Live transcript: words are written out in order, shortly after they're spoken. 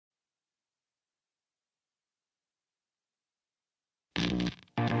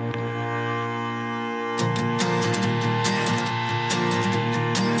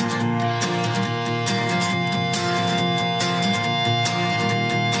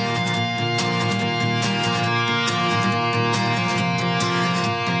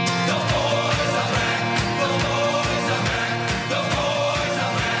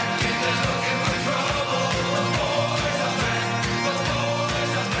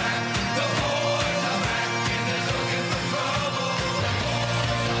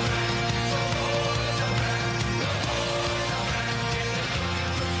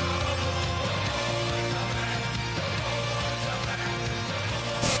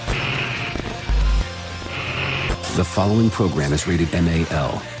The following program is rated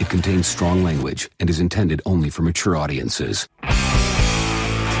MAL. It contains strong language and is intended only for mature audiences. Green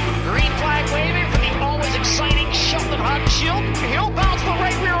flag waving for the always exciting Sheldon Hutchfield. He'll bounce the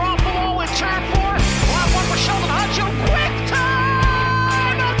right rear off the wall in turn 4. Lap 1 for Sheldon Hutchfield. Quick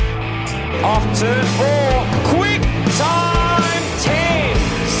time! Off turn 4. Quick time. 10,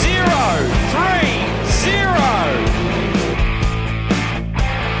 0, 3, 0.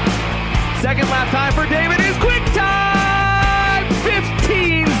 Second lap time for David is quick time.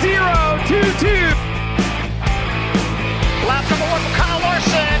 15, 0, 2, 2. Lap number 1 for Kyle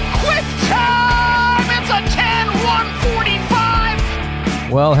Larson. Quick time! It's a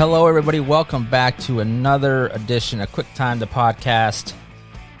 10-145. Well, hello, everybody. Welcome back to another edition of Quick Time, the podcast.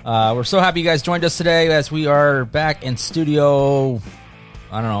 We're so happy you guys joined us today as we are back in studio,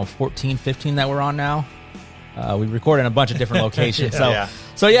 14, 15 that we're on now. We record in a bunch of different locations.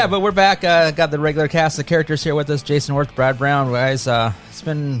 But we're back. Got the regular cast of characters here with us. Jason Orth, Brad Brown. Guys, it's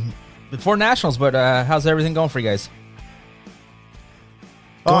been before Nationals, but how's everything going for you guys?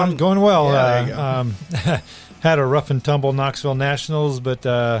 Going well. Had a rough and tumble Knoxville Nationals, but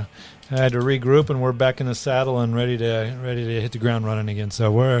I had to regroup, and we're back in the saddle and ready to hit the ground running again. So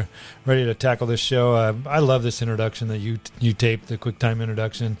we're ready to tackle this show. I love this introduction that you taped, the QuickTime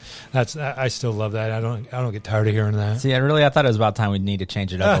introduction. I still love that. I don't get tired of hearing that. See, I thought it was about time we'd need to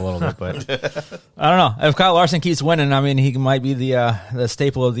change it up a little bit, but I don't know. If Kyle Larson keeps winning, I mean, he might be the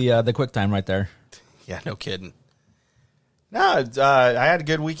staple of the QuickTime right there. Yeah, no kidding. No, I had a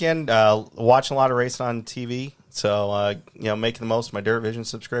good weekend, watching a lot of racing on TV. So, making the most of my Dirt Vision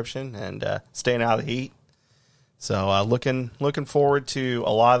subscription and staying out of the heat. So, looking forward to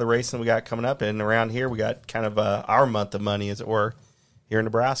a lot of the racing we got coming up. And around here, we got kind of our month of money, as it were, here in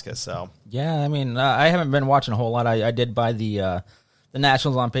Nebraska. So, yeah, I mean, I haven't been watching a whole lot. I did buy the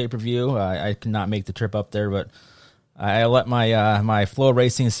Nationals on pay-per-view. I could not make the trip up there, but I let my Flow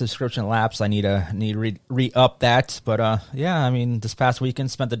Racing subscription lapse. I need re-up that. But, I mean, this past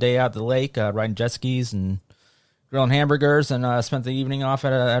weekend, spent the day out at the lake riding jet skis and grilling hamburgers, and spent the evening off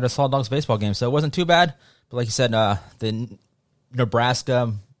at a Solid Dogs baseball game. So it wasn't too bad. But like you said, the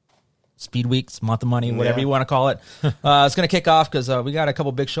Nebraska Speed Weeks, month of money, whatever you want to call it, it's going to kick off because we got a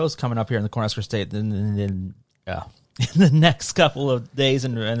couple big shows coming up here in the Cornhusker State in the next couple of days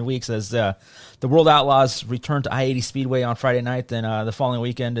and weeks as the World Outlaws return to I-80 Speedway on Friday night. Then the following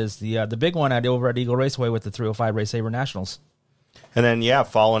weekend is the big one over at Eagle Raceway with the 305 Race Saver Nationals. And then,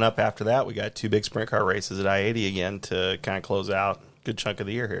 following up after that, we got 2 big sprint car races at I-80 again to kind of close out a good chunk of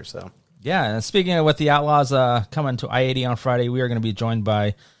the year here. So, yeah, and speaking of with the Outlaws coming to I-80 on Friday, we are going to be joined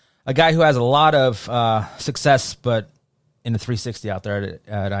by a guy who has a lot of success, but in the 360 out there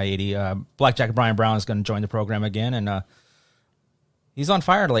at I-80. Blackjack Brian Brown is going to join the program again, and he's on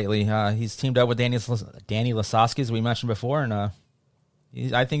fire lately. He's teamed up with Danny Lasowski, as we mentioned before, and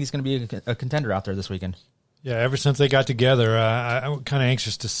I think he's going to be a contender out there this weekend. Yeah, ever since they got together, I'm kind of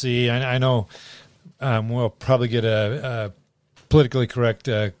anxious to see. I know we'll probably get a politically correct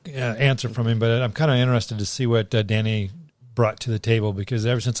answer from him, but I'm kind of interested to see what Danny brought to the table, because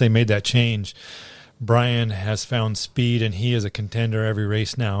ever since they made that change, Brian has found speed, and he is a contender every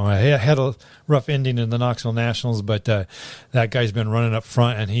race now. He had a rough ending in the Knoxville Nationals, but that guy's been running up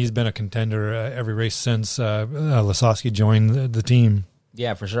front, and he's been a contender every race since Lasowski joined the team.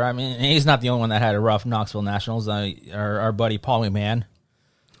 Yeah, for sure. I mean, he's not the only one that had a rough Knoxville Nationals. Our buddy Paul McMahon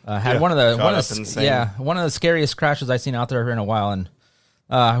had one of the scariest crashes I've seen out there in a while. And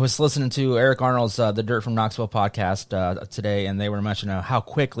I was listening to Eric Arnold's The Dirt from Knoxville podcast today, and they were mentioning how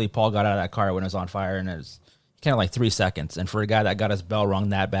quickly Paul got out of that car when it was on fire, and it was kind of like 3 seconds. And for a guy that got his bell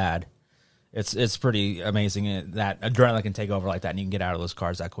rung that bad, it's pretty amazing that adrenaline can take over like that, and you can get out of those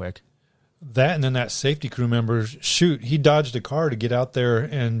cars that quick. That, and then that safety crew member, he dodged a car to get out there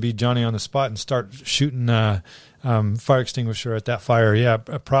and be Johnny on the spot and start shooting fire extinguisher at that fire. Yeah,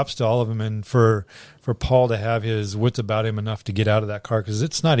 props to all of them, and for Paul to have his wits about him enough to get out of that car, because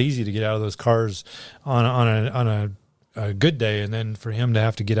it's not easy to get out of those cars on a good day, and then for him to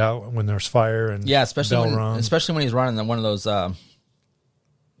have to get out when there's fire and especially when he's running one of those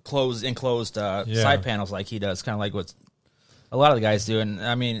enclosed side panels like he does, kind of like what's a lot of the guys do. And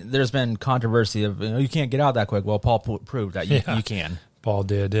I mean, there's been controversy of you can't get out that quick. Well, Paul proved that you can. Paul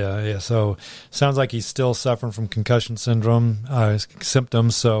did, yeah. So sounds like he's still suffering from concussion syndrome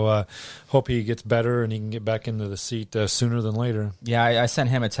symptoms. So hope he gets better and he can get back into the seat sooner than later. Yeah, I sent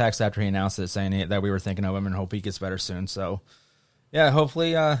him a text after he announced it saying that we were thinking of him and hope he gets better soon. So yeah,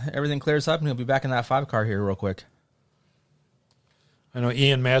 hopefully everything clears up and he'll be back in that 5 car here real quick. I know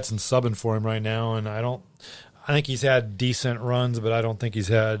Ian Madsen's subbing for him right now, and I don't I think he's had decent runs, but I don't think he's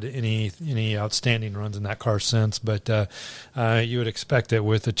had any outstanding runs in that car since. But you would expect it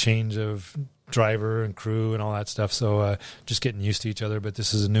with a change of driver and crew and all that stuff. So just getting used to each other. But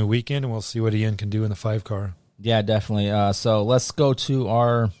this is a new weekend, and we'll see what Ian can do in the 5 car. Yeah, definitely. So let's go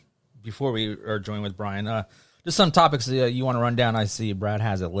to before we are joined with Brian, just some topics you want to run down. I see Brad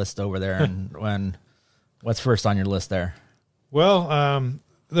has a list over there. And what's first on your list there? Well,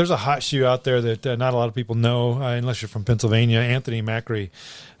 there's a hot shoe out there that not a lot of people know, unless you're from Pennsylvania. Anthony Macri.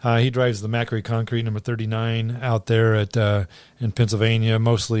 He drives the Macri Concrete number 39 out there in Pennsylvania,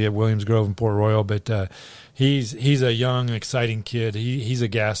 mostly at Williams Grove and Port Royal. But he's a young, exciting kid. He's a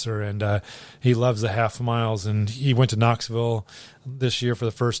gasser, and he loves the half miles. And he went to Knoxville this year for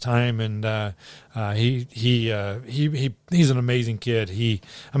the first time, and he's an amazing kid.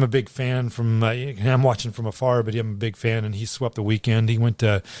 I'm a big fan I'm watching from afar, but I'm a big fan, and he swept the weekend. He went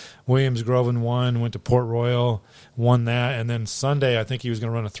to Williams Grove and went to Port Royal, won that, and then Sunday I think he was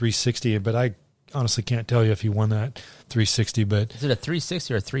going to run a 360, but I honestly can't tell you if he won that 360. But is it a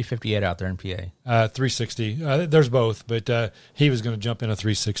 360 or a 358 out there in PA? 360. There's both, but he was going to jump in a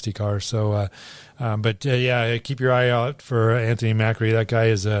 360 car. So, yeah, keep your eye out for Anthony Macri. That guy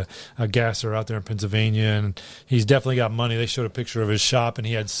is a gasser out there in Pennsylvania, and he's definitely got money. They showed a picture of his shop, and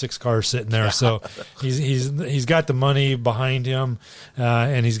he had 6 cars sitting there. So he's got the money behind him,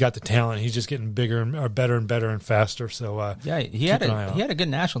 and he's got the talent. He's just getting bigger and better and faster. So yeah, he had a good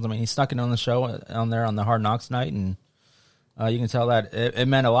nationals. I mean, he snuck in on the show on the Hard Knocks night, and you can tell that it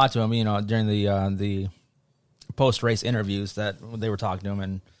meant a lot to him. You know, during the post race interviews that they were talking to him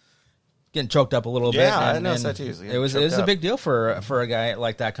and getting choked up a little bit. Yeah, I noticed that too. It was a big deal for a guy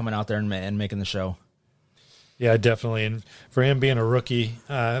like that coming out there and making the show. Yeah, definitely. And for him being a rookie,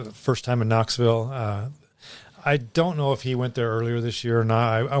 first time in Knoxville, I don't know if he went there earlier this year or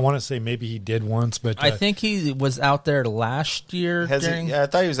not. I want to say maybe he did once, but I think he was out there last year. I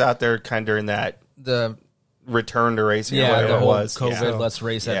thought he was out there kind of during the return to racing. Yeah, or whatever the whole it was. COVID. Yeah. Let's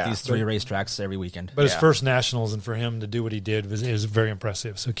race at these 3 racetracks every weekend. But his first nationals, and for him to do what he did was very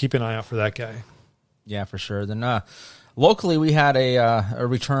impressive. So keep an eye out for that guy. Yeah, for sure. Then locally, we had a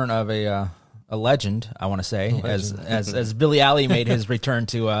return of a legend. I want to say as Billy Alley made his return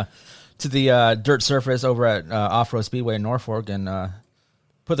to the dirt surface over at Off Road Speedway in Norfolk, and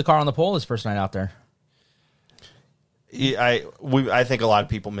put the car on the pole his first night out there. I think a lot of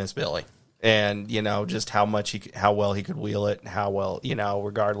people miss Billy. And, just how well he could wheel it, how well,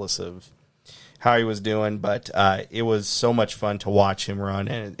 regardless of how he was doing. But it was so much fun to watch him run,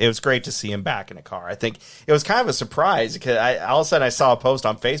 and it was great to see him back in a car. I think it was kind of a surprise because all of a sudden I saw a post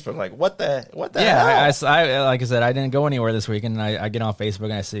on Facebook like, what the hell? I like I said, I didn't go anywhere this week, and I get on Facebook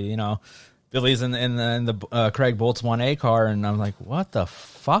and I see, Billy's in the Craig Bolt's 1A car, and I'm like, what the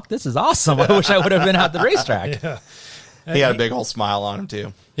fuck? This is awesome. I wish I would have been at the racetrack. Yeah. He had a big old smile on him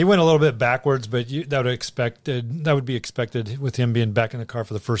too. He went a little bit backwards, but that would be expected with him being back in the car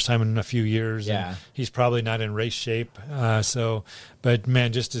for the first time in a few years. Yeah, and he's probably not in race shape. But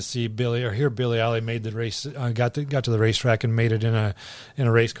man, just to see Billy or hear Billy Alley made the race, got to the racetrack and made it in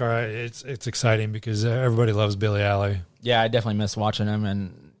a race car. It's exciting because everybody loves Billy Alley. Yeah, I definitely miss watching him,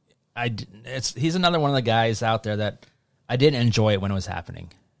 and he's another one of the guys out there that I didn't enjoy it when it was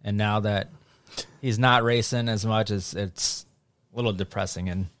happening, and now that he's not racing as much, as it's a little depressing,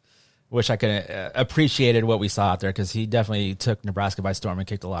 and wish I could have appreciated what we saw out there, because he definitely took Nebraska by storm and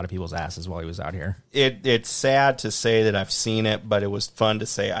kicked a lot of people's asses while he was out here. It's sad to say that I've seen it, but it was fun to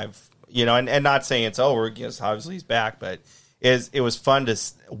say and not saying it's over because obviously he's back, but it was fun to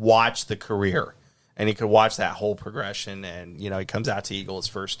watch the career, and he could watch that whole progression, and he comes out to Eagle his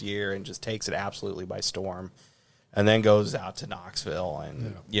first year and just takes it absolutely by storm. And then goes out to Knoxville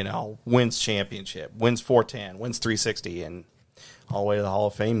and, wins championship, wins 410, wins 360, and all the way to the Hall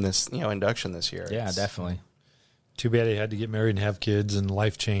of Fame induction this year. Yeah, definitely. Too bad he had to get married and have kids, and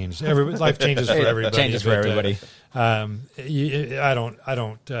life changed. Life changes for everybody. Changes for everybody. I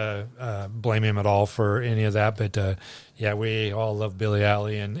don't blame him at all for any of that, but yeah, we all love Billy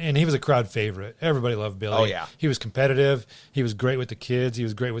Alley, and he was a crowd favorite. Everybody loved Billy. Oh yeah, he was competitive. He was great with the kids. He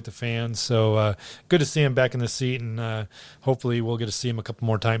was great with the fans. So good to see him back in the seat, and hopefully we'll get to see him a couple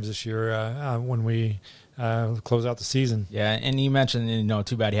more times this year when we close out the season. Yeah, and you mentioned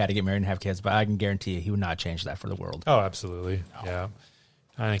too bad he had to get married and have kids, but I can guarantee you he would not change that for the world. Oh, absolutely. No. Yeah.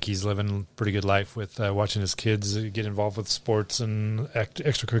 I think he's living a pretty good life with watching his kids get involved with sports and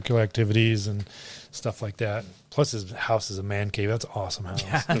extracurricular activities and stuff like that. Plus, his house is a man cave. That's an awesome house.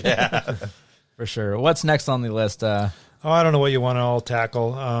 Yeah. For sure. What's next on the list? I don't know what you want to all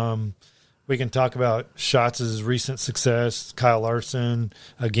tackle. We can talk about Schatz' recent success, Kyle Larson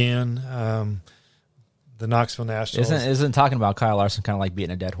again. the Knoxville Nationals. Isn't talking about Kyle Larson kind of like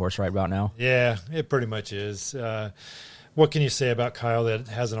beating a dead horse right about now? Yeah, it pretty much is. What can you say about Kyle that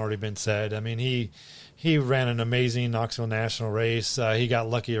hasn't already been said? I mean, he ran an amazing Knoxville National race. He got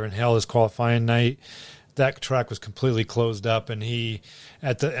luckier in hell his qualifying night. That track was completely closed up, and he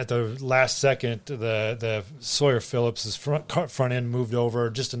at the last second, the Sawyer Phillips's front end moved over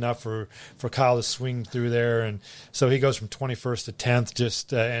just enough for Kyle to swing through there, and so he goes from 21st to 10th.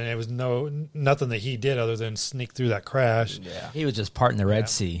 Just and it was nothing that he did other than sneak through that crash. Yeah. He was just parting the Red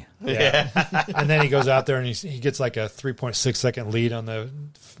Sea. Yeah. And then he goes out there and he gets like a 3.6 second lead on the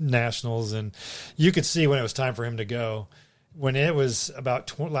Nationals, and you could see when it was time for him to go. When it was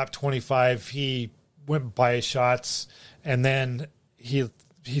about lap 25, he went by his shots, and then he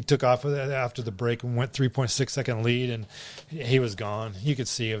took off after the break and went 3.6 second lead, and he was gone. You could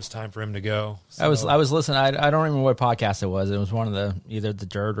see it was time for him to go. So, I was listening. I don't remember what podcast it was. It was one of either the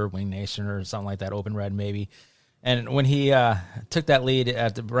Dirt or Wing Nation or something like that. Open Red maybe. And when he took that lead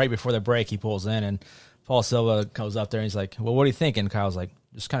right before the break, he pulls in, and Paul Silva goes up there and he's like, "Well, what do you think?" And Kyle's like,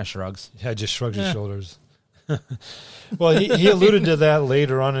 just kind of shrugs. Yeah, just shrugs his shoulders. Well, he alluded to that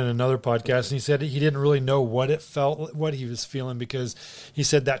later on in another podcast, and he said he didn't really know what he was feeling, because he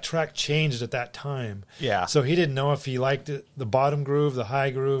said that track changed at that time. Yeah. So he didn't know if he liked it, the bottom groove, the high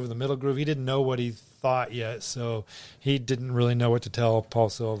groove, the middle groove. He didn't know what he thought yet, so he didn't really know what to tell Paul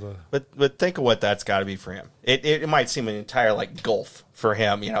Silva. But think of what that's got to be for him. It might seem an entire like gulf for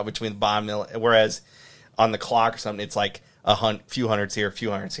him, between the bottom and the, whereas on the clock or something, it's like a few hundreds here, few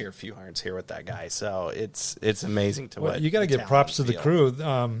hundreds here, few hundreds here with that guy. So it's amazing to what you got to give props to the crew.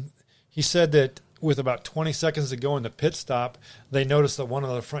 He said that with about 20 seconds to go in the pit stop, they noticed that one of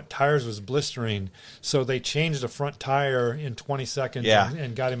the front tires was blistering. So they changed the front tire in 20 seconds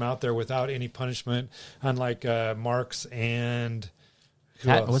and got him out there without any punishment, unlike Marks and...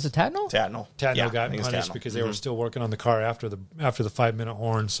 Was it Tatnall? Tatnall got punished because they were still working on the car after the 5-minute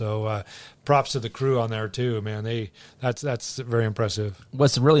horn. So props to the crew on there too, man. That's very impressive.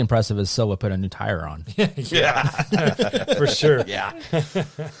 What's really impressive is Silva put a new tire on. Yeah, for sure. Yeah.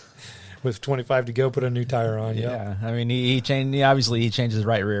 With 25 to go, put a new tire on. Yeah. I mean, he changed. Obviously, he changed his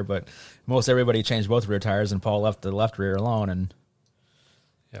right rear, but most everybody changed both rear tires, and Paul left the left rear alone. And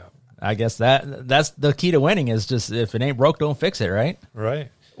yeah, I guess that's the key to winning is just if it ain't broke, don't fix it, right? Right.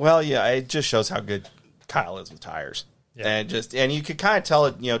 Well, yeah, it just shows how good Kyle is with tires, and you could kind of tell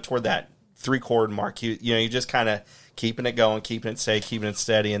it, toward that 3-quarter mark. You just kind of keeping it going, keeping it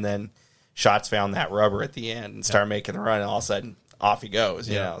steady, and then Shots found that rubber at the end and started making the run, and all of a sudden off he goes.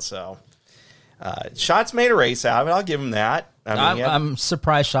 You know, so. Shots made a race out of it. I'll give him that. I'm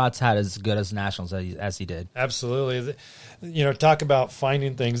surprised Shots had as good as Nationals as he did. Absolutely. Talk about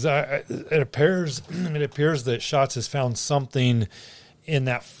finding things. It appears that Shots has found something in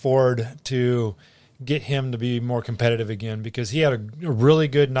that Ford to get him to be more competitive again, because he had a really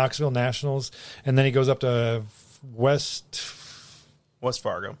good Knoxville Nationals, and then he goes up to West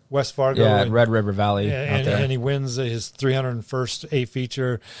Fargo. Yeah, Red River Valley. And he wins his 301st A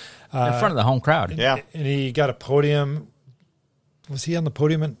feature. In front of the home crowd. Yeah. And he got a podium. Was he on the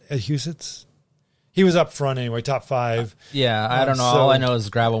podium at Huset's? He was up front anyway, top 5. Yeah, I don't know. All I know is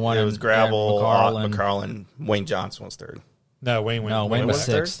Gravel won. It was Gravel, McCarl, and Wayne Johnson was third. No, Wayne was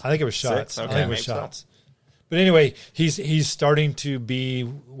 6th. I think it was Shots. Okay, I think it was Shots. So. But anyway, he's starting to be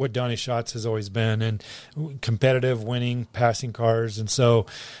what Donnie Schatz has always been, and competitive, winning, passing cars. And so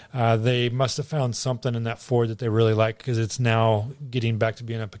they must have found something in that Ford that they really like, because it's now getting back to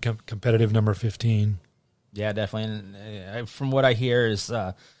being a competitive number 15. Yeah, definitely. And from what I hear is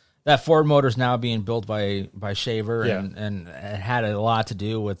that Ford motor is now being built by Shaver, and it had a lot to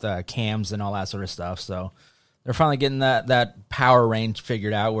do with cams and all that sort of stuff. So they're finally getting that power range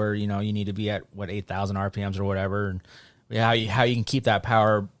figured out, where you need to be at 8,000 RPMs or whatever, and how you can keep that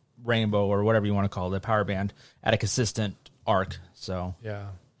power rainbow or whatever you want to call it, the power band, at a consistent arc. So yeah,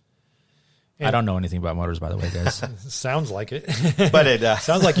 I don't know anything about motors, by the way, guys. Sounds like it, but it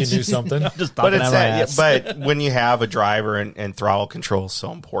sounds like you knew something. Just talking out my ass. But when you have a driver and throttle control is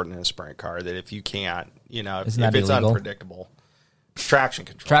so important in a sprint car, that if you can't, if it's illegal? Unpredictable, traction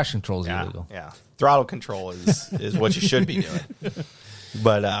control. Traction control is illegal. Yeah. Throttle control is what you should be doing.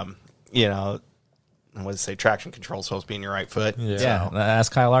 But, I would say traction control is supposed to be in your right foot. Yeah.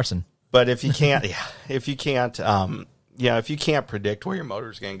 Ask Kyle Larson. But if you can't, if you can't predict where your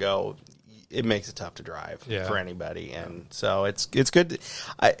motor's going to go, it makes it tough to drive for anybody. And so it's good.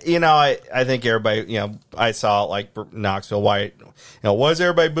 I think everybody, I saw like Knoxville White, why is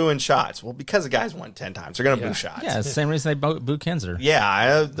everybody booing Shots? Well, because the guys won 10 times. They're going to boo Shots. Yeah, it's the same reason they boo Kinzer.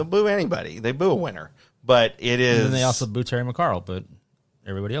 Yeah, they'll boo anybody. They boo a winner. But it is. And then they also boo Terry McCarl, but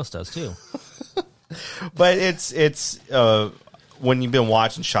everybody else does too. But it's when you've been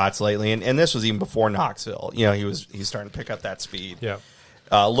watching shots lately, and this was even before Knoxville. You know, he's starting to pick up that speed. Yeah.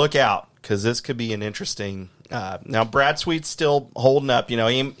 Look out, because this could be an interesting. Now Brad Sweet's still holding up. You know,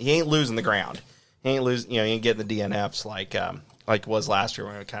 he ain't losing the ground. He ain't losing. You know, he ain't getting the DNFs like it was last year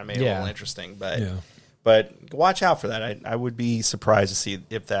when it kind of made it a little interesting. But watch out for that. I would be surprised to see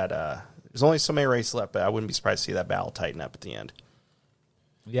if that. There's only so many races left, but I wouldn't be surprised to see that battle tighten up at the end.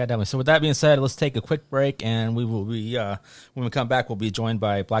 Yeah, definitely. So with that being said, let's take a quick break, and we will be when we come back, we'll be joined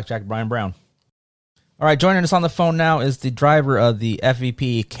by Blackjack Brian Brown. All right, joining us on the phone now is the driver of the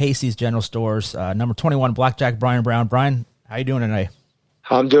FVP Casey's General Stores, number 21, Blackjack Brian Brown. Brian, how you doing today?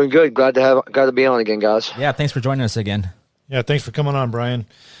 I'm doing good. Glad to be on again, guys. Yeah, thanks for joining us again. Yeah, thanks for coming on, Brian.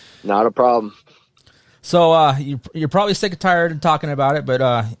 Not a problem. So you're probably sick and tired of talking about it,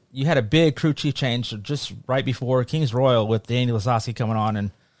 but you had a big crew chief change just right before Kings Royal with Danny Lasowski coming on,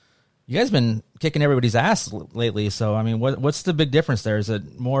 and you guys been kicking everybody's ass lately. So I mean, what's the big difference there? Is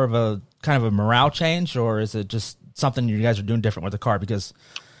it more of a kind of a morale change, or is it just something you guys are doing different with the car? Because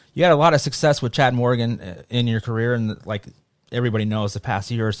you had a lot of success with Chad Morgan in your career, and like everybody knows, the past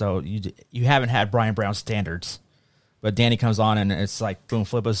year or so, you haven't had Brian Brown standards. But Danny comes on, and it's like, boom,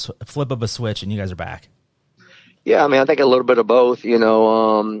 flip of a switch, and you guys are back. Yeah, I mean, I think a little bit of both. You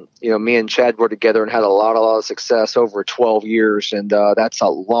know, me and Chad were together and had a lot of success over 12 years, and that's a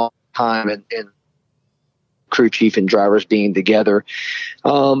long time in crew chief and drivers being together.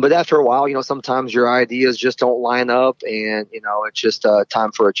 But after a while, you know, sometimes your ideas just don't line up, and you know, it's just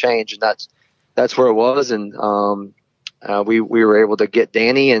time for a change, and that's where it was. And we were able to get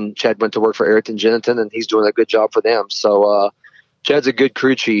Danny, and Chad went to work for Ayrton Gennington, and he's doing a good job for them. So Chad's a good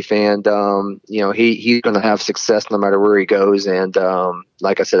crew chief, and you know, he's going to have success no matter where he goes. And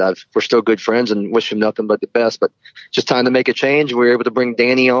like I said, we're still good friends and wish him nothing but the best. But just time to make a change. We were able to bring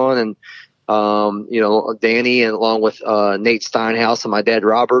Danny on, and you know, Danny, and along with Nate Steinhaus and my dad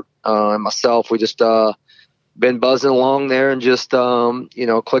Robert and myself, we just been buzzing along there and just you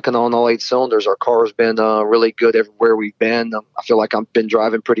know, clicking on all 8 cylinders. Our car's been really good everywhere we've been. I feel like I've been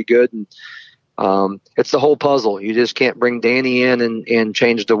driving pretty good, and it's the whole puzzle. You just can't bring Danny in and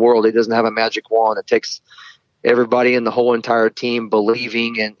change the world. He doesn't have a magic wand. It takes everybody in the whole entire team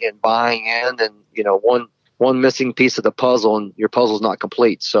believing and buying in, and you know, one missing piece of the puzzle and your puzzle's not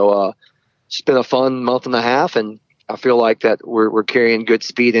complete. So it's been a fun month and a half, and I feel like that we're carrying good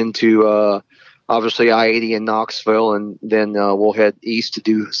speed into obviously I-80 in Knoxville, and then we'll head east to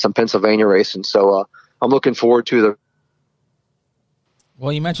do some Pennsylvania racing. So I'm looking forward to the.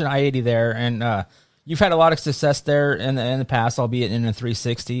 Well, you mentioned I-80 there, and you've had a lot of success there in the past, albeit in a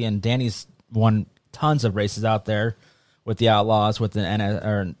 360, and Danny's won tons of races out there with the Outlaws, with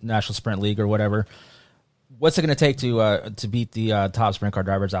the National Sprint League or whatever. What's it going to take to beat the top sprint car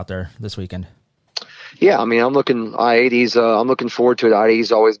drivers out there this weekend? Yeah, I mean, I'm looking forward to it.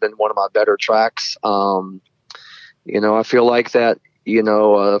 I-80's always been one of my better tracks. You know, I feel like that, you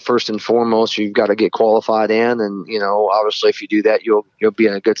know, first and foremost, you've got to get qualified in, and, you know, obviously if you do that, you'll be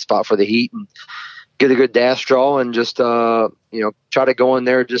in a good spot for the heat and get a good dash draw, and just, you know, try to go in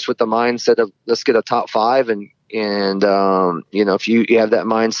there just with the mindset of let's get a top 5. And you know, if you have that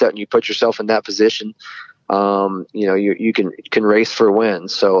mindset and you put yourself in that position, you know, you can race for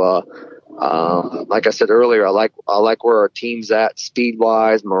wins. So, like I said earlier, I like where our team's at, speed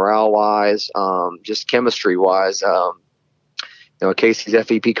wise, morale wise, just chemistry wise. You know, Casey's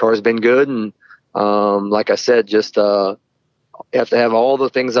FVP car has been good, and like I said, just you have to have all the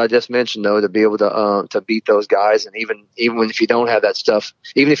things I just mentioned though to be able to beat those guys. And even if you don't have that stuff,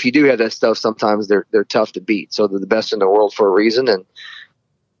 even if you do have that stuff, sometimes they're tough to beat. So they're the best in the world for a reason, and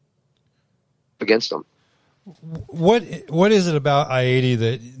against them. What is it about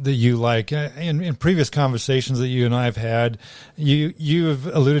I-80 that you like? In previous conversations that you and I have had, you've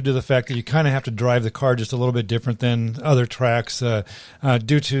alluded to the fact that you kind of have to drive the car just a little bit different than other tracks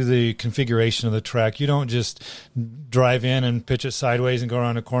due to the configuration of the track. You don't just drive in and pitch it sideways and go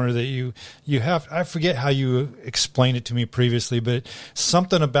around a corner. That you have. I forget how you explained it to me previously, but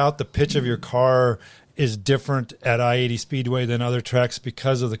something about the pitch of your car is different at I-80 Speedway than other tracks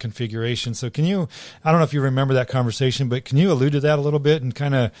because of the configuration. So can you, I don't know if you remember that conversation, but can you allude to that a little bit and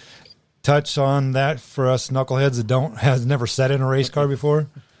kind of touch on that for us knuckleheads that has never sat in a race car before?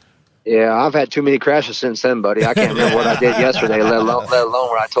 Yeah, I've had too many crashes since then, buddy. I can't remember what I did yesterday, let alone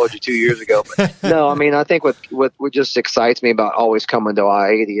what I told you 2 years ago. But no, I mean, I think what just excites me about always coming to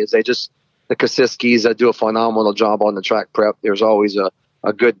I-80 is the Kosiskis do a phenomenal job on the track prep. There's always a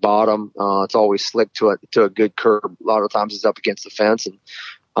good bottom. It's always slick to a good curb. A lot of times it's up against the fence, and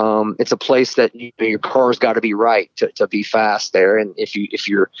it's a place that your car's got to be right to be fast there. And if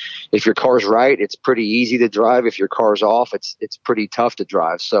your car's right, it's pretty easy to drive. If your car's off, it's pretty tough to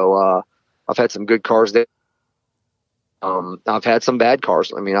drive. So I've had some good cars there. I've had some bad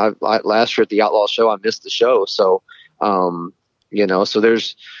cars. I mean, last year at the Outlaw Show, I missed the show. So, so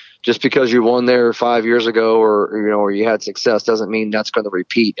there's, just because you won there 5 years ago or you had success doesn't mean that's going to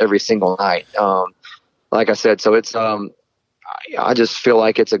repeat every single night. Like I said, so it's, I just feel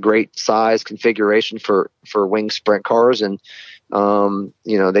like it's a great size configuration for wing sprint cars. And,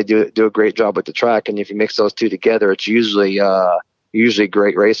 they do a great job with the track. And if you mix those two together, it's usually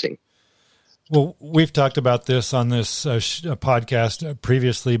great racing. Well, we've talked about this on this podcast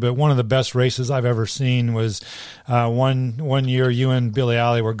previously, but one of the best races I've ever seen was one year you and Billy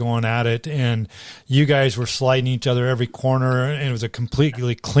Alley were going at it, and you guys were sliding each other every corner, and it was a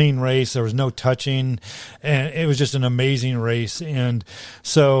completely clean race. There was no touching, and it was just an amazing race. And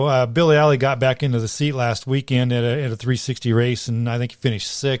so Billy Alley got back into the seat last weekend at a 360 race, and I think he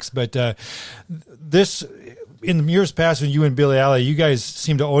finished sixth. But this... in years past, when you and Billy Alley, you guys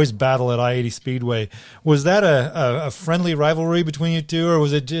seem to always battle at I-80 Speedway. Was that a friendly rivalry between you two, or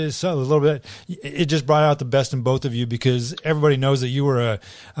was it just a little bit? It just brought out the best in both of you, because everybody knows that you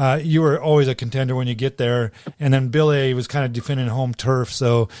were always a contender when you get there, and then Billy was kind of defending home turf.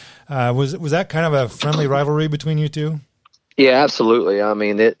 So was that kind of a friendly rivalry between you two? Yeah, absolutely. I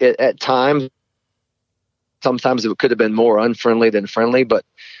mean, it at times, sometimes it could have been more unfriendly than friendly, but.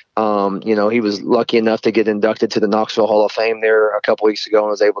 He was lucky enough to get inducted to the Knoxville Hall of Fame there a couple weeks ago and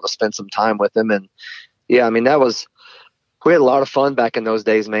was able to spend some time with him. And yeah, I mean, we had a lot of fun back in those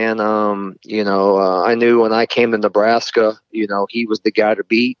days, man. I knew when I came to Nebraska, he was the guy to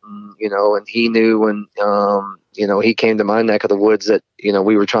beat, and he knew when, he came to my neck of the woods that,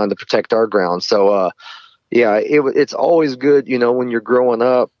 we were trying to protect our ground. So, it's always good, when you're growing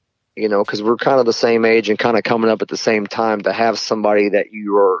up, because we're kind of the same age and kind of coming up at the same time, to have somebody that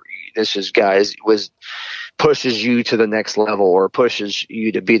pushes you to the next level or pushes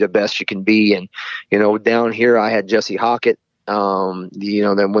you to be the best you can be. And, down here I had Jesse Hockett.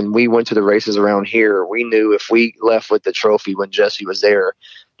 Then when we went to the races around here, we knew if we left with the trophy when Jesse was there,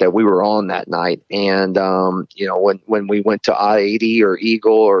 that we were on that night. And, when we went to I-80 or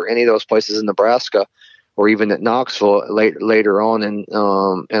Eagle or any of those places in Nebraska, or even at Knoxville later on in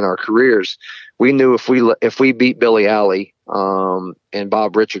our careers, we knew if we beat Billy Alley and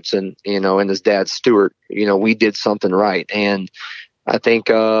Bob Richardson, and his dad Stuart, we did something right. And I think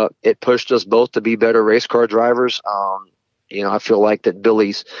it pushed us both to be better race car drivers. I feel like that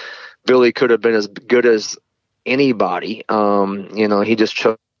Billy could have been as good as anybody. He just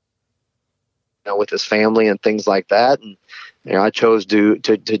chose with his family and things like that, and I chose to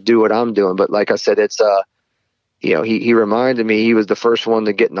do what I'm doing. But like I said, it's he reminded me he was the first one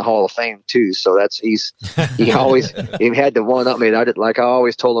to get in the Hall of Fame too. So he had to one up me. I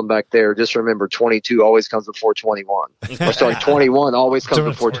always told him back there, just remember 22 always comes before 21. Or sorry, 21 always comes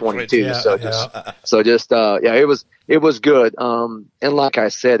before 22. It was good. And like I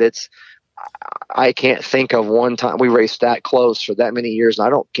said, I can't think of one time we raced that close for that many years,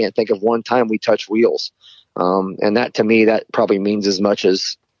 and can't think of one time we touched wheels. And that, to me, that probably means as much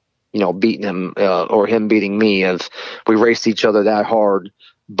as, beating him or him beating me. We raced each other that hard,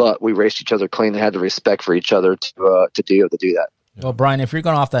 but we raced each other clean and had the respect for each other to be able to do that. Well, Brian, if you're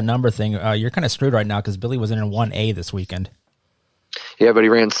going off that number thing, you're kind of screwed right now, because Billy was in 1A this weekend. Yeah, but he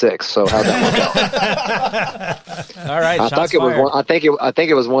ran 6. So how'd that work out? All right, I think it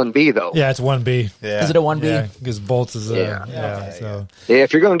was 1B though. Yeah, it's 1B. Yeah. Is it a 1B? Yeah, because Bolts is So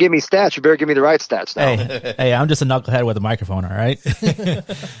if you're going to give me stats, you better give me the right stats now. Hey, I'm just a knucklehead with a microphone. All right.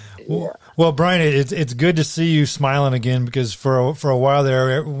 Well, Brian, it's good to see you smiling again, because for a while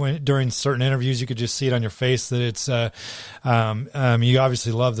there, during certain interviews, you could just see it on your face that it's you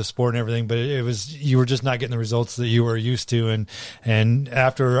obviously love the sport and everything, but you were just not getting the results that you were used to, and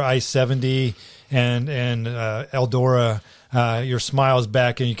after I-70 and Eldora, your smile's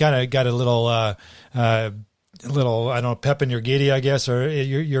back, and you kind of got a little I don't know, pep in your giddy, I guess, or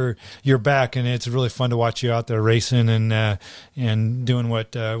you're back, and it's really fun to watch you out there racing and doing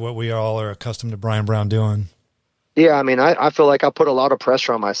what we all are accustomed to Brian Brown doing. Yeah, I mean, I feel like I put a lot of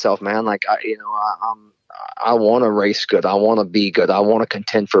pressure on myself, man. Like I want to race good. I want to be good. I want to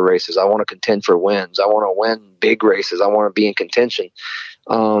contend for races. I want to contend for wins. I want to win big races. I want to be in contention.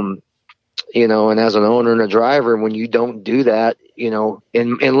 And as an owner and a driver, when you don't do that,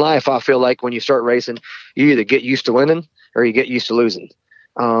 in life, I feel like when you start racing, you either get used to winning or you get used to losing.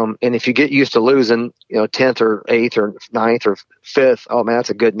 And if you get used to losing, 10th or 8th or 9th or 5th, oh man, that's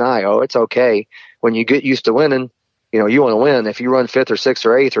a good night. Oh, it's okay. When you get used to winning, you want to win. If you run 5th or 6th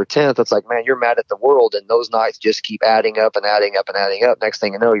or 8th or 10th, it's like, man, you're mad at the world. And those nights just keep adding up and adding up and adding up. Next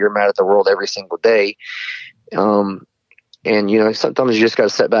thing you know, you're mad at the world every single day. And, sometimes you just got to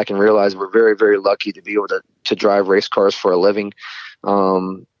sit back and realize we're very, very lucky to be able to drive race cars for a living.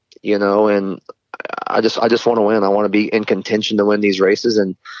 And I just want to win. I want to be in contention to win these races.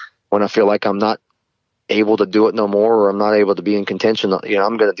 And when I feel like I'm not able to do it no more, or I'm not able to be in contention,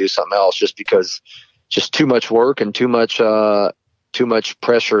 I'm going to do something else, just because just too much work and too much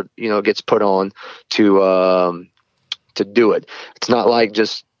pressure, gets put on to do it. It's not like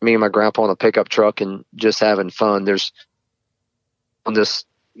just me and my grandpa in a pickup truck and just having fun. There's on this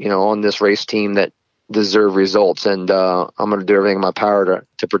race team that deserve results, and I'm going to do everything in my power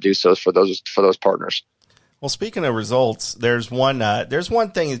to produce those for those partners. Well, speaking of results, there's one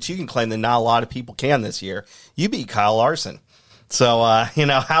thing that you can claim that not a lot of people can this year. You beat Kyle Larson. So,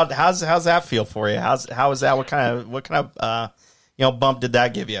 how's that feel for you? How is that? What kind of bump did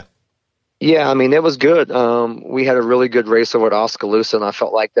that give you? Yeah, I mean, it was good. We had a really good race over at Oskaloosa, and I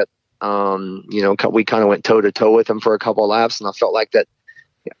felt like that, we kind of went toe to toe with him for a couple of laps, and I felt like that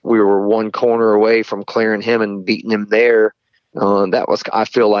we were one corner away from clearing him and beating him there. I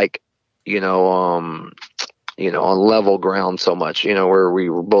feel like, on level ground so much, where we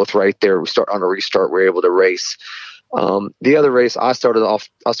were both right there. We start on a restart, we were able to race. The other race, I started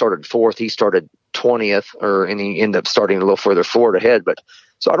 4th, he started 20th, and he ended up starting a little further forward ahead. But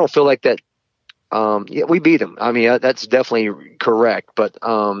so I don't feel like that. We beat him. I mean, that's definitely correct. But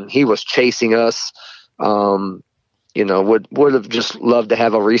he was chasing us. Would have just loved to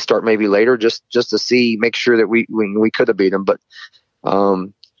have a restart maybe later, just to make sure that we could have beat him. But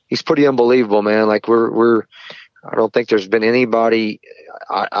he's pretty unbelievable, man. Like I don't think there's been anybody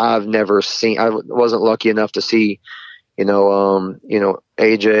I've never seen. I wasn't lucky enough to see, AJ,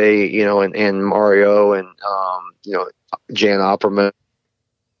 and Mario and Jan Opperman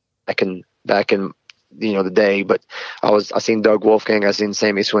back in the day. But I seen Doug Wolfgang, I seen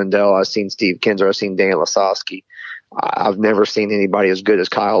Sammy Swindell, I seen Steve Kinzer, I seen Dan Lasowski. I've never seen anybody as good as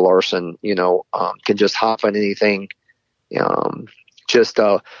Kyle Larson. Can just hop on anything. We're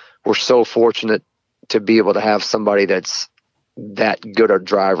so fortunate to be able to have somebody that's that good a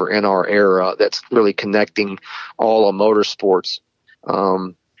driver in our era, that's really connecting all of motorsports.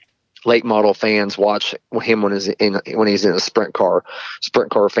 Late model fans watch him when he's in a sprint car. Sprint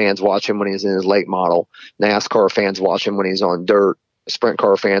car fans watch him when he's in his late model. NASCAR fans watch him when he's on dirt. Sprint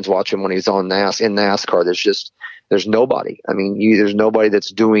car fans watch him when he's in NASCAR. There's nobody. I mean, there's nobody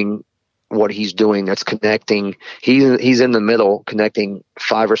that's doing what he's doing, that's connecting. He's in the middle, connecting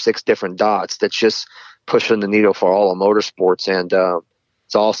 5 or 6 different dots. That's just pushing the needle for all of motorsports. And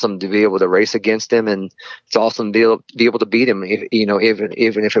it's awesome to be able to race against him, and it's awesome to be able to beat him, even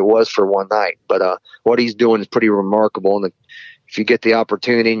if it was for one night. But what he's doing is pretty remarkable. And if you get the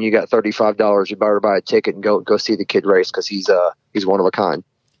opportunity and you got $35, you better buy a ticket and go see the kid race, because he's one of a kind.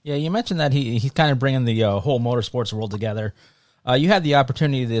 Yeah, you mentioned that he's kind of bringing the whole motorsports world together. You had the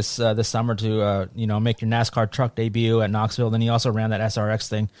opportunity this summer to make your NASCAR truck debut at Knoxville. Then you also ran that SRX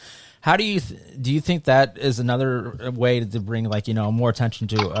thing. How do you think that is another way to bring more attention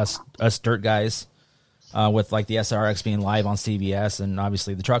to us dirt guys, with like the SRX being live on CBS, and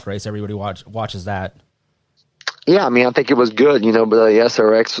obviously the truck race, everybody watches that. Yeah, I mean, I think it was good, but the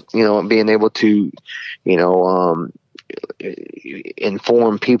SRX, being able to,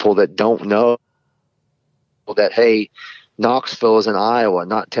 inform people that don't know that, hey, Knoxville is in Iowa,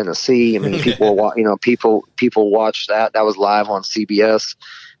 not Tennessee. I mean, people watch that. That was live on CBS,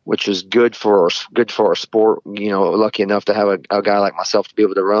 which is good for our sport. Lucky enough to have a guy like myself to be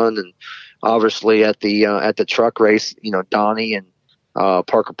able to run. And obviously at the truck race, Donnie and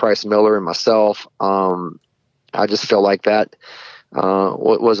Parker Price Miller and myself, I just feel like that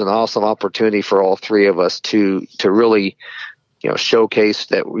was an awesome opportunity for all three of us to really showcase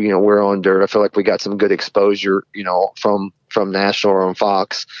that we're on dirt. I feel like we got some good exposure from national or on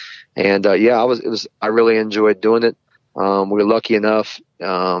Fox, and I really enjoyed doing it. We were lucky enough,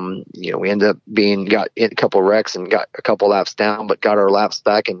 we ended up got in a couple wrecks and got a couple laps down, but got our laps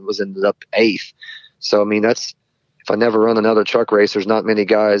back and ended up 8th. So I mean, if I never run another truck race, there's not many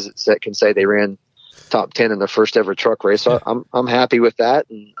guys that can say they ran top 10 in their first ever truck race. So I'm happy with that,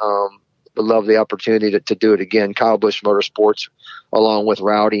 and would love the opportunity to do it again. Kyle Busch Motorsports, along with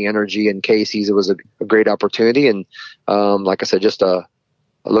Rowdy Energy and Casey's, it was a great opportunity, and like I said, just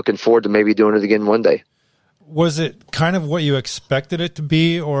looking forward to maybe doing it again one day. Was it kind of what you expected it to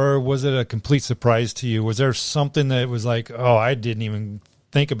be, or was it a complete surprise to you? Was there something that was like, oh, I didn't even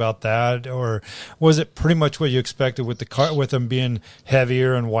think about that, or was it pretty much what you expected with the car, with them being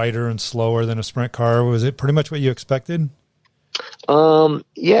heavier and wider and slower than a sprint car? Was it pretty much what you expected?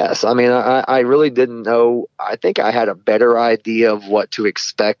 Yes. I mean, I really didn't know. I think I had a better idea of what to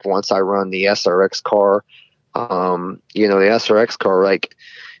expect once I run the SRX car. The SRX car,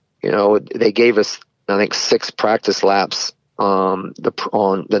 they gave us, I think, 6 practice laps, on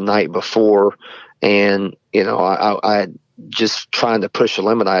the night before. And, I had just trying to push the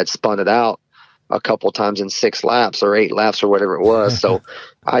limit. I had spun it out a couple times in 6 laps or 8 laps or whatever it was. So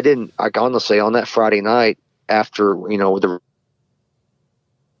I honestly, on that Friday night after, the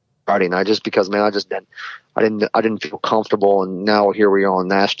Friday night, just because, man, I didn't feel comfortable. And now here we are on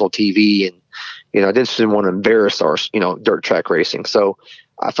national TV, and, I just didn't want to embarrass our, dirt track racing. So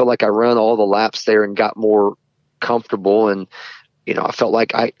I felt like I ran all the laps there and got more comfortable. And, I felt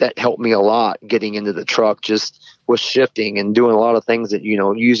like that helped me a lot getting into the truck, just with shifting and doing a lot of things that,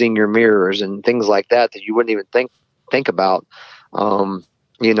 using your mirrors and things like that you wouldn't even think about. And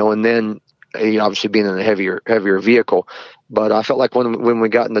then obviously being in a heavier vehicle. But I felt like when we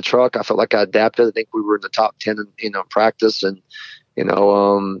got in the truck, I felt like I adapted. I think we were in the top 10 in practice. And,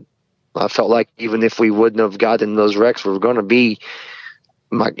 I felt like even if we wouldn't have gotten those wrecks, we were going to be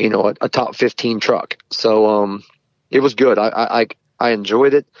a top 15 truck. So, it was good. I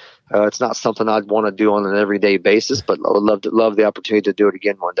enjoyed it. It's not something I'd want to do on an everyday basis, but I would love the opportunity to do it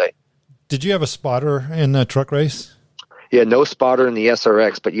again one day. Did you have a spotter in the truck race? Yeah, no spotter in the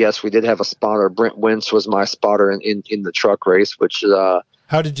SRX, but yes, we did have a spotter. Brent Wentz was my spotter in the truck race, which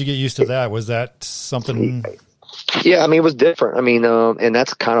how did you get used to that? Was that something? Yeah, I mean, it was different. I mean, and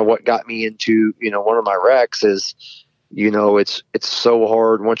that's kind of what got me into, one of my wrecks is, it's so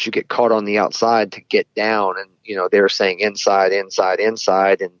hard once you get caught on the outside to get down, and, they're saying inside, and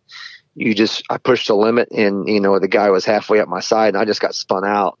I pushed the limit, and, the guy was halfway up my side, and I just got spun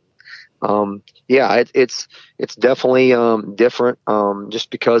out. It's definitely different, just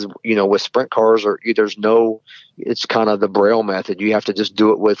because, with sprint cars it's kind of the Braille method. You have to just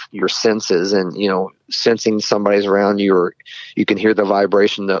do it with your senses, and, sensing somebody's around you, or you can hear the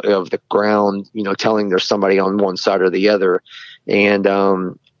vibration of the ground, telling there's somebody on one side or the other. And,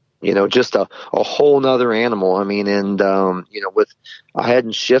 just a whole nother animal. I mean, and, I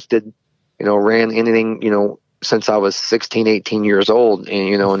hadn't shifted, ran anything, since I was 16, 18 years old,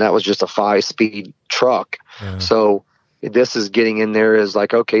 and, and that was just a 5-speed truck. Yeah. So this is getting in there is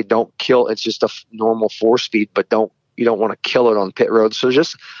like, okay, don't kill. It's just a normal 4-speed, but you don't want to kill it on pit road. So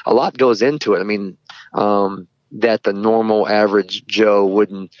just a lot goes into it. I mean, that the normal average Joe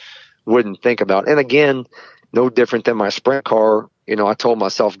wouldn't think about. And again, no different than my sprint car. I told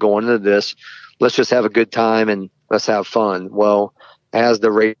myself going into this, let's just have a good time and let's have fun. Well, as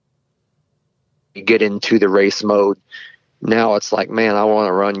the race, you get into the race mode, now it's like, man, I want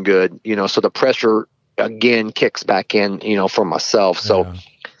to run good, so the pressure again kicks back in, for myself. So yeah.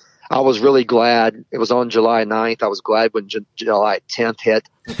 I was really glad it was on July 9th. I was glad when July 10th hit,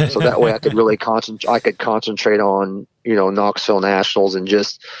 so that way I could really concentrate on, Knoxville Nationals and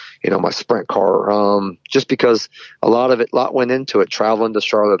just, my sprint car, just because a lot went into it, traveling to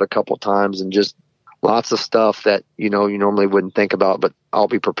Charlotte a couple times and just lots of stuff that, you normally wouldn't think about, but I'll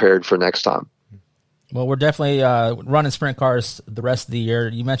be prepared for next time. Well, we're definitely running sprint cars the rest of the year.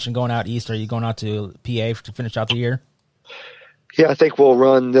 You mentioned going out east. Are you going out to PA to finish out the year? Yeah, I think we'll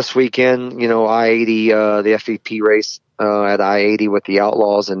run this weekend, I-80, the FVP race at I-80 with the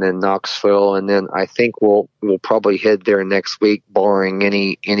Outlaws, and then Knoxville. And then I think we'll probably head there next week, barring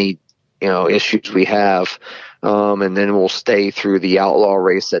any issues we have. And then we'll stay through the Outlaw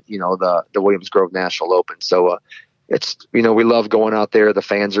race at, the Williams Grove National Open. So, it's, we love going out there. The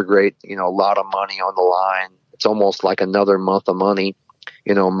fans are great, a lot of money on the line. It's almost like another month of money,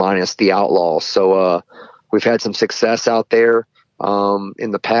 minus the Outlaws. So, we've had some success out there,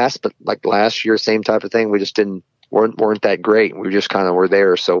 in the past, but like last year, same type of thing. We just weren't that great. We just kind of were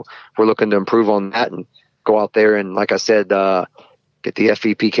there. So we're looking to improve on that and go out there. And like I said, get the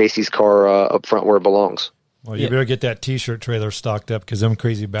FVP Casey's car, up front where it belongs. Well, you better get that t-shirt trailer stocked up, because them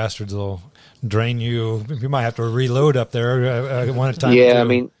crazy bastards will drain you. You might have to reload up there one at a time. Yeah, too. I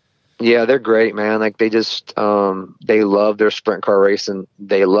mean, yeah, they're great, man. Like they just, they love their sprint car racing.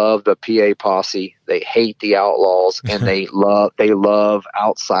 They love the PA posse. They hate the Outlaws, and they love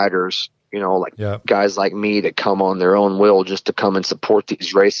outsiders. Guys like me that come on their own will just to come and support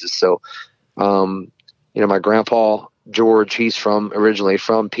these races. So, my grandpa George, he's originally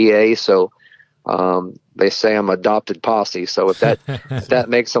from PA, so. They say I'm adopted posse. So if that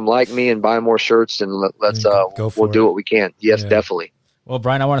makes them like me and buy more shirts, then we'll do what we can. Yes, definitely. Well,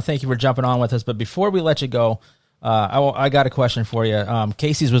 Brian, I want to thank you for jumping on with us. But before we let you go, I got a question for you.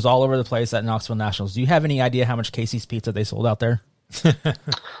 Casey's was all over the place at Knoxville Nationals. Do you have any idea how much Casey's pizza they sold out there?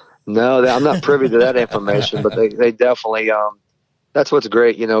 No, I'm not privy to that information, but they definitely. That's what's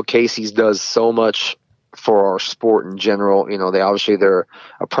great. Casey's does so much for our sport in general. They're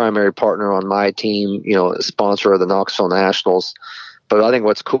a primary partner on my team. A sponsor of the Knoxville Nationals. But I think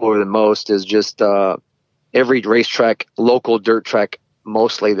what's cooler than most is just every racetrack, local dirt track,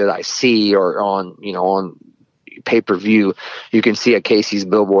 mostly that I see or on pay-per-view, you can see a Casey's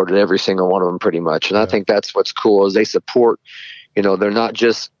billboard at every single one of them pretty much. And I think that's what's cool is they support, they're not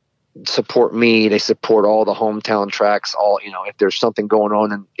just support me, they support all the hometown tracks, if there's something going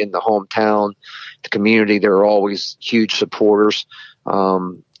on in the hometown, the community, they're always huge supporters.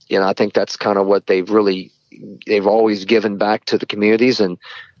 I think that's kind of what they've always given back to the communities. And,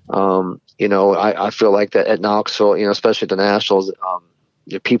 I feel like that at Knoxville, especially at the Nationals,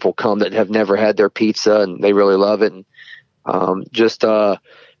 people come that have never had their pizza and they really love it. And just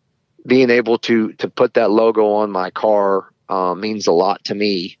being able to put that logo on my car means a lot to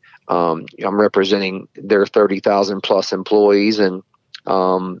me. I'm representing their 30,000 plus employees, and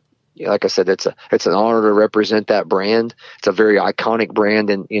like I said, it's an honor to represent that brand. It's a very iconic brand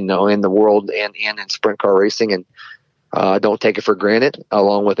in the world and in sprint car racing, and I don't take it for granted.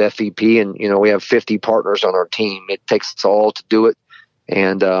 Along with FEP, and we have 50 partners on our team. It takes us all to do it.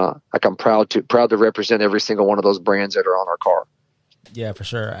 And I'm proud to represent every single one of those brands that are on our car. Yeah, for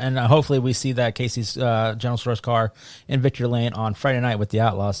sure. And hopefully we see that Casey's General Stores car in Victory Lane on Friday night with the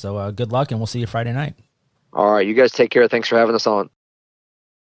Outlaws. So good luck, and we'll see you Friday night. All right, you guys take care. Thanks for having us on.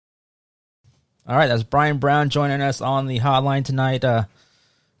 All right, that's Brian Brown joining us on the hotline tonight.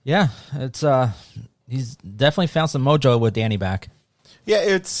 He's definitely found some mojo with Danny back.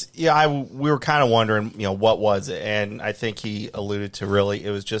 Yeah, we were kind of wondering, what was it? And I think he alluded to really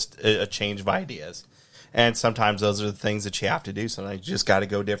it was just a change of ideas. And sometimes those are the things that you have to do. Sometimes you just got to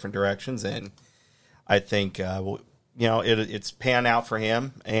go different directions. And I think, it's pan out for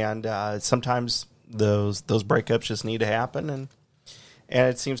him. And sometimes those breakups just need to happen. And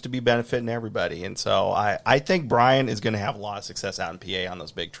it seems to be benefiting everybody. And so I think Brian is going to have a lot of success out in PA on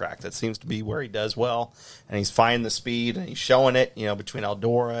those big tracks. That seems to be where he does well. And he's finding the speed and he's showing it, between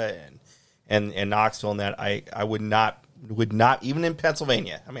Eldora and Knoxville. And that I would not, even in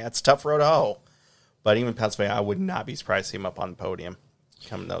Pennsylvania. I mean, that's a tough road to hoe. But even Pennsylvania, I would not be surprised to see him up on the podium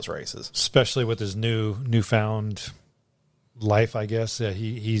coming those races. Especially with his newfound life, I guess.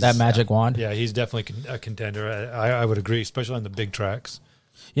 He's that magic wand. Yeah, he's definitely a contender. I would agree, especially on the big tracks.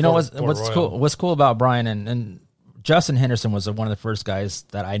 What's cool about Brian and Justin Henderson was one of the first guys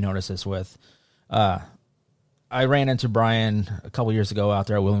that I noticed this with. I ran into Brian a couple years ago out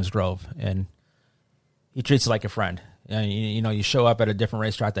there at Williams Grove, and he treats you like a friend. You show up at a different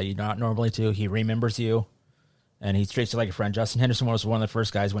racetrack that you're not normally to. He remembers you, and he treats you like a friend. Justin Henderson was one of the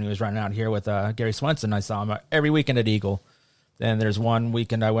first guys when he was running out here with Gary Swenson. I saw him every weekend at Eagle. Then there's one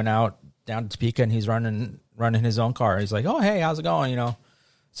weekend I went out down to Topeka, and he's running his own car. He's like, "Oh, hey, how's it going?"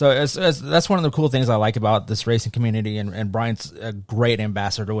 So that's one of the cool things I like about this racing community, and Brian's a great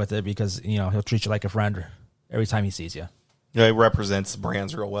ambassador with it because he'll treat you like a friend every time he sees you. He represents the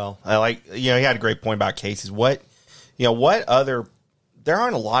brands real well. I like, he had a great point about Casey's. There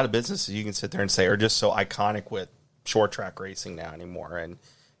aren't a lot of businesses you can sit there and say are just so iconic with short track racing now anymore.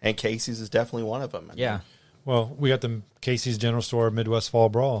 And Casey's is definitely one of them. Well, we got the Casey's General Store Midwest Fall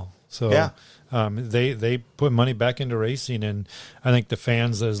Brawl. So they put money back into racing, and I think the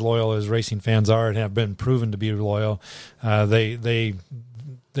fans, as loyal as racing fans are and have been proven to be loyal, they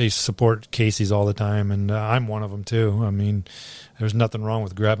support Casey's all the time, and I'm one of them too. I mean, there's nothing wrong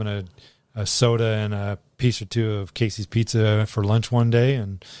with grabbing a soda and a piece or two of Casey's pizza for lunch one day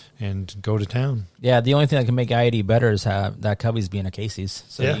and go to town. Yeah, the only thing that can make IAD better is have that Cubby's being a Casey's,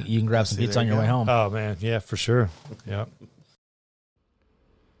 so you can grab some pizza on your way home. Oh man, yeah, for sure. Yeah.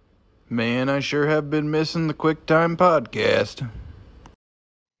 Man, I sure have been missing the Quick Time podcast.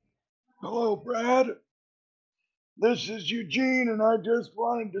 Hello, Brad. This is Eugene, and I just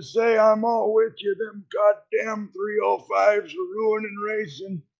wanted to say I'm all with you. Them goddamn 305s are ruining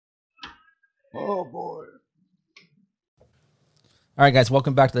racing. Oh, boy. All right, guys,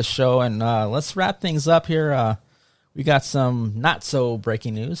 welcome back to the show, and let's wrap things up here. We got some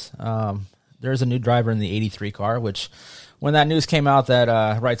not-so-breaking news. There's a new driver in the 83 car, which when that news came out that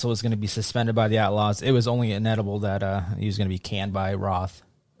Reitzel was going to be suspended by the Outlaws, it was only inevitable that he was going to be canned by Roth.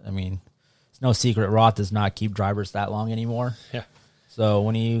 I mean, it's no secret Roth does not keep drivers that long anymore. Yeah. So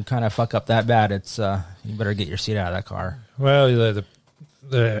when you kind of fuck up that bad, it's you better get your seat out of that car. Well,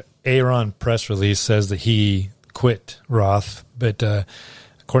 the Aaron press release says that he quit Roth, but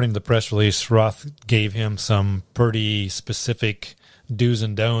according to the press release, Roth gave him some pretty specific do's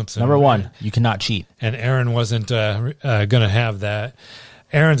and don'ts. Number one, you cannot cheat. And Aaron wasn't going to have that.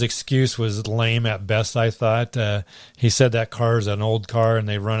 Aaron's excuse was lame at best, I thought. He said that car is an old car and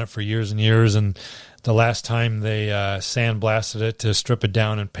they run it for years and years. And the last time they sandblasted it to strip it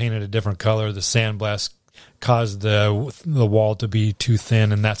down and paint it a different color, the sandblast caused the wall to be too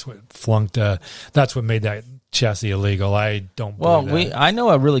thin, and that's what that's what made that chassis illegal. I don't believe that. I know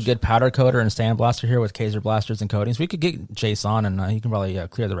a really good powder coater and sandblaster here with Kaiser blasters and coatings. We could get Chase on, and he can probably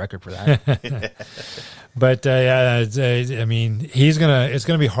clear the record for that. But I mean, it's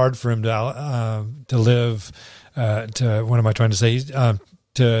gonna be hard for him to live. What am I trying to say?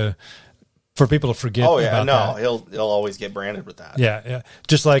 For people to forget. Oh yeah, about no, that. he'll always get branded with that. Yeah.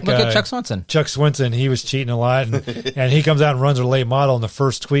 Just like Look at Chuck Swenson. Chuck Swenson, he was cheating a lot, and he comes out and runs a late model, and the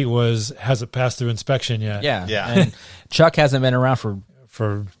first tweet was, "Has it passed through inspection yet?" Yeah. And Chuck hasn't been around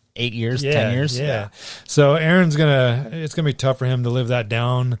for 8 years, 10 years. Yeah. So it's gonna be tough for him to live that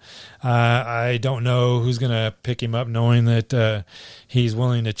down. I don't know who's gonna pick him up, knowing that he's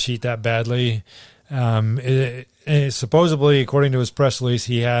willing to cheat that badly. Supposedly, according to his press release,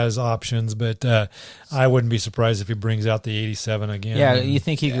 he has options, but I wouldn't be surprised if he brings out the 87 again. Yeah, you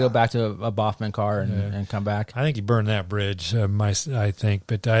think he could go back to a Boffman car and come back? I think he burned that bridge. I think,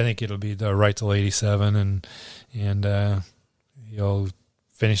 but I think it'll be the right till 87, and he'll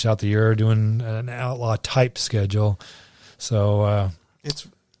finish out the year doing an outlaw type schedule. So it's.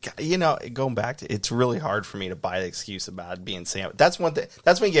 Going back to it's really hard for me to buy the excuse about being Sam. That's one thing.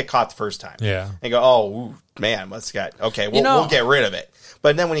 That's when you get caught the first time. Yeah. And go, oh man, what's got? Okay, we'll get rid of it.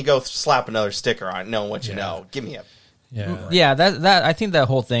 But then when you go slap another sticker on it, knowing what you know, give me a. Yeah. That I think that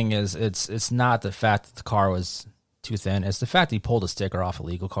whole thing is it's not the fact that the car was too thin. It's the fact that he pulled a sticker off a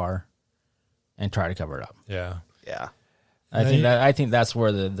legal car and tried to cover it up. Yeah. Yeah. I think that's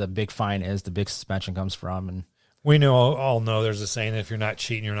where the big fine is. The big suspension comes from, and. We all know there's a saying that if you're not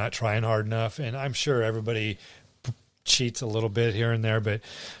cheating, you're not trying hard enough. And I'm sure everybody cheats a little bit here and there, but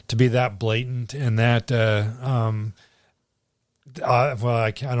to be that blatant and that, I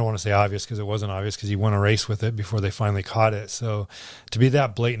don't want to say obvious because it wasn't obvious because he won a race with it before they finally caught it. So to be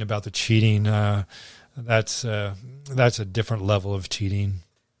that blatant about the cheating, that's a different level of cheating.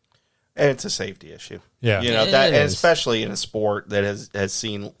 And it's a safety issue. Yeah. And especially in a sport that has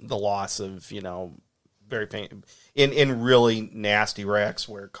seen the loss of, very painful in really nasty wrecks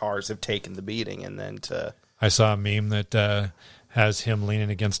where cars have taken the beating, and then I saw a meme that has him leaning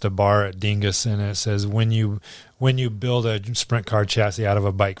against a bar at Dingus, and it says when you build a sprint car chassis out of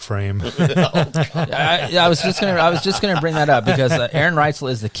a bike frame. I was just gonna bring that up because Aaron Reitzel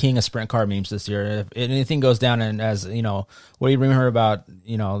is the king of sprint car memes this year. If anything goes down, and what do you remember about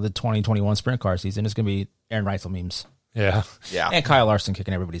the 2021 sprint car season? It's gonna be Aaron Reitzel memes. Yeah, and Kyle Larson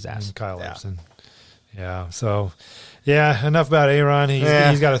kicking everybody's ass. And Kyle Larson. Yeah. So, enough about Aaron.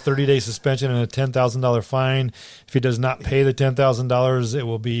 He's got a 30-day suspension and a $10,000 fine. If he does not pay the $10,000, it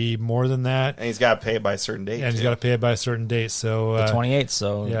will be more than that. And he's got to pay it by a certain date. And he's got to pay it by a certain date. So the 28th.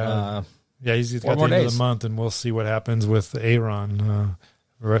 So he's got the end of the month, and we'll see what happens with Aaron the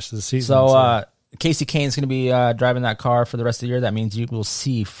rest of the season. So Casey Kane's going to be driving that car for the rest of the year. That means you will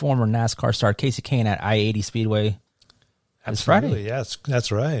see former NASCAR star Casey Kane at I-80 Speedway this Friday. Yes,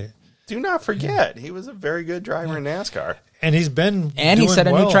 that's right. Do not forget, he was a very good driver in NASCAR. And he's been he set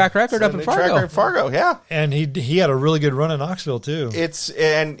a new track record up in Fargo. Yeah. And he had a really good run in Knoxville too.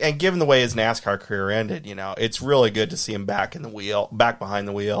 And given the way his NASCAR career ended, it's really good to see him back behind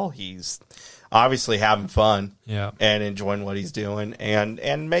the wheel. He's obviously having fun, and enjoying what he's doing,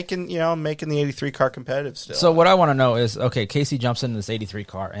 and making the 83 car competitive still. So what I want to know is, okay, Casey jumps into this 83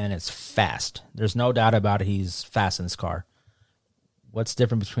 car and it's fast. There's no doubt about it. He's fast in this car. What's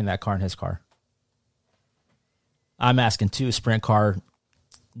different between that car and his car? I'm asking two sprint car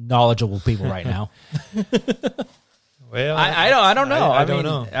knowledgeable people right now. Well, I don't know. I don't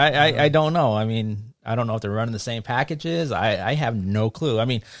know. I don't know. I mean, I don't know if they're running the same packages. I have no clue. I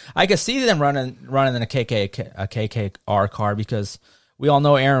mean, I could see them running in a KKR car because we all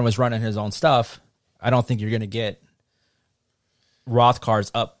know Aaron was running his own stuff. I don't think you're going to get Roth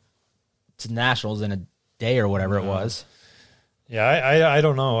cars up to nationals in a day or whatever it was. Yeah, I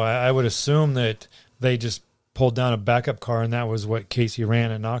don't know. I would assume that they just pulled down a backup car, and that was what Casey ran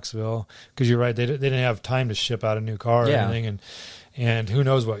at Knoxville. Because you're right, they didn't have time to ship out a new car or anything, and who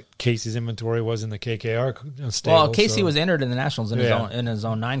knows what Casey's inventory was in the KKR stable. Well, Casey was entered in the nationals in his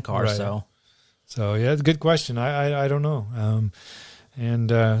own 9 car, right. So yeah, it's a good question. I don't know.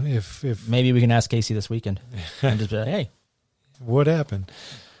 And if maybe we can ask Casey this weekend and just be like, hey, what happened?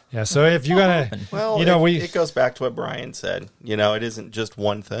 Yeah, so if you're going to, well, it goes back to what Brian said. It isn't just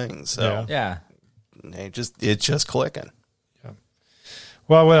one thing. So Yeah. it's just clicking.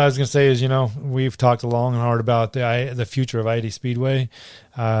 Well, what I was going to say is, we've talked long and hard about the future of I-80 Speedway.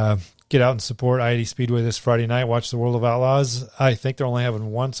 Get out and support I-80 Speedway this Friday night. Watch the World of Outlaws. I think they're only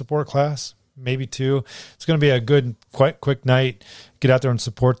having one support class, maybe two. It's going to be a good, quite quick night. Get out there and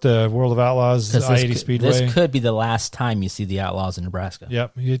support the World of Outlaws, I-80 Speedway. This could be the last time you see the Outlaws in Nebraska.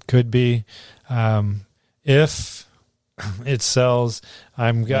 Yep, it could be. If it sells,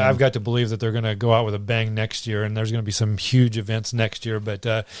 I've got to believe that they're going to go out with a bang next year, and there's going to be some huge events next year.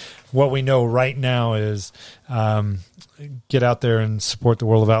 But what we know right now is get out there and support the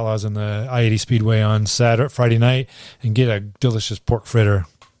World of Outlaws and the I-80 Speedway on Friday night, and get a delicious pork fritter.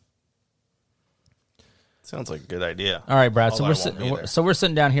 Sounds like a good idea. All right, Brad. So we're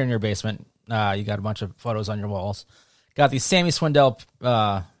sitting down here in your basement. You got a bunch of photos on your walls. Got these Sammy Swindell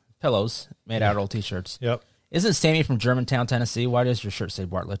pillows made out of old T-shirts. Yep. Isn't Sammy from Germantown, Tennessee? Why does your shirt say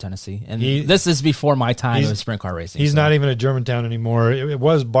Bartlett, Tennessee? And this is before my time of sprint car racing. He's not even at Germantown anymore. It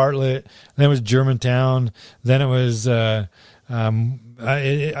was Bartlett, then it was Germantown, then it was I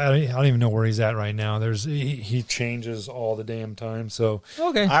don't even know where he's at right now. He changes all the damn time. So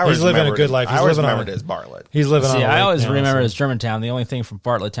okay, he's living a good life. I always remembered it as Bartlett. He's living. I always remember it as Germantown. The only thing from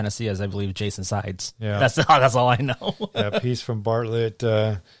Bartlett, Tennessee, is I believe Jason Sides. Yeah, that's all I know. Yep, he's from Bartlett.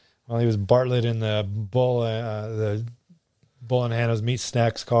 He was Bartlett in the Bull and Hannah's Meat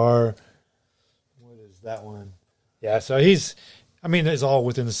Snacks car. What is that one? Yeah, so it's all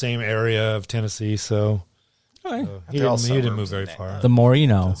within the same area of Tennessee. So. Okay. He didn't move very far. The more you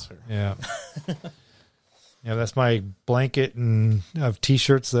know. Yeah. Yeah, that's my blanket and of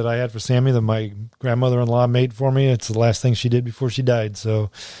T-shirts that I had for Sammy that my grandmother-in-law made for me. It's the last thing she did before she died.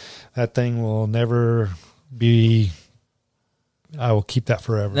 So that thing will never be... I will keep that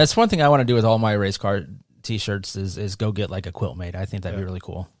forever. That's one thing I want to do with all my race car T-shirts is go get like a quilt made. I think that'd be really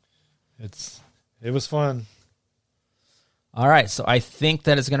cool. It was fun. All right, so I think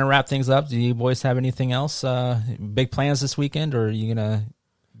that is going to wrap things up. Do you boys have anything else? Big plans this weekend, or are you going to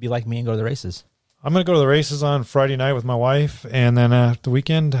be like me and go to the races? I'm going to go to the races on Friday night with my wife, and then after the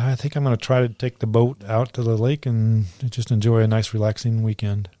weekend, I think I'm going to try to take the boat out to the lake and just enjoy a nice, relaxing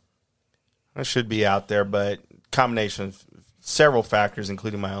weekend. I should be out there, but combination of several factors,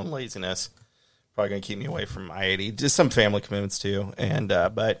 including my own laziness, probably going to keep me away from I-80. Just some family commitments too, and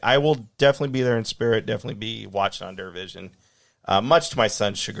but I will definitely be there in spirit. Definitely be watching on Dervision, much to my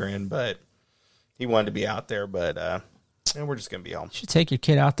son's chagrin. But he wanted to be out there, but and we're just going to be home. You should take your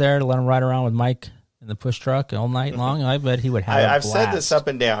kid out there to let him ride around with Mike in the push truck all night long. I bet he would have. I've said this up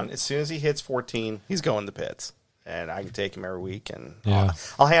and down. As soon as he hits 14, he's going to the pits. And I can take him every week, and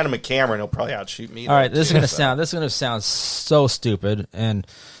I'll hand him a camera, and he'll probably outshoot me. All right, this is going to sound so stupid. And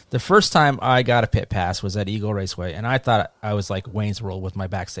the first time I got a pit pass was at Eagle Raceway, and I thought I was like Wayne's World with my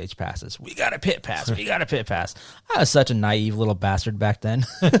backstage passes. We got a pit pass. We got a pit pass. I was such a naive little bastard back then.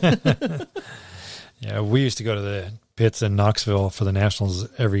 Yeah, we used to go to the pits in Knoxville for the Nationals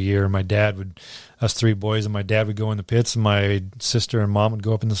every year. Us three boys, and my dad would go in the pits, and my sister and mom would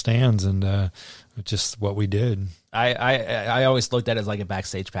go up in the stands, and it's just what we did. I always looked at it as like a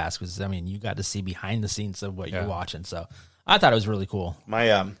backstage pass because, you got to see behind the scenes of what you're watching. So I thought it was really cool.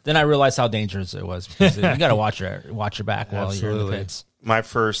 Then I realized how dangerous it was because you got to watch your back while you're in the pits. My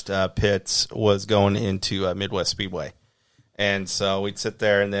first pits was going into Midwest Speedway. And so we'd sit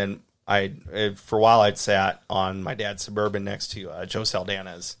there, and then for a while I'd sat on my dad's Suburban next to Joe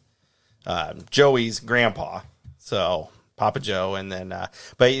Saldana's, Joey's grandpa. So Papa Joe, and then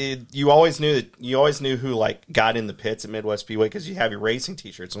but you always knew who like got in the pits at Midwest Speedway because you have your racing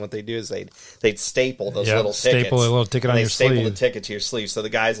T-shirts, and what they do is they'd staple those little tickets. Staple a little ticket on your sleeve. Staple the ticket to your sleeve, so the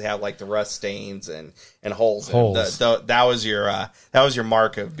guys that have like the rust stains and holes. That was your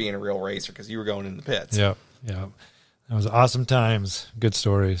mark of being a real racer because you were going in the pits. Yep. That was awesome times. Good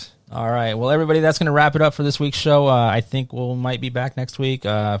stories. All right. Well, everybody, that's going to wrap it up for this week's show. I think we might be back next week,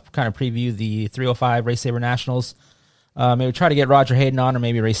 kind of preview the 305 Race Saber Nationals. Maybe try to get Roger Hayden on or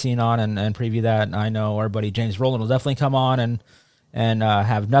maybe Racine on and preview that. I know our buddy James Rowland will definitely come on and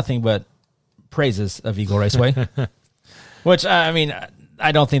have nothing but praises of Eagle Raceway, which,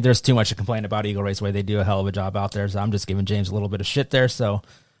 I don't think there's too much to complain about Eagle Raceway. They do a hell of a job out there, so I'm just giving James a little bit of shit there. So,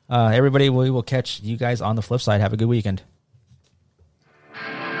 everybody, we will catch you guys on the flip side. Have a good weekend.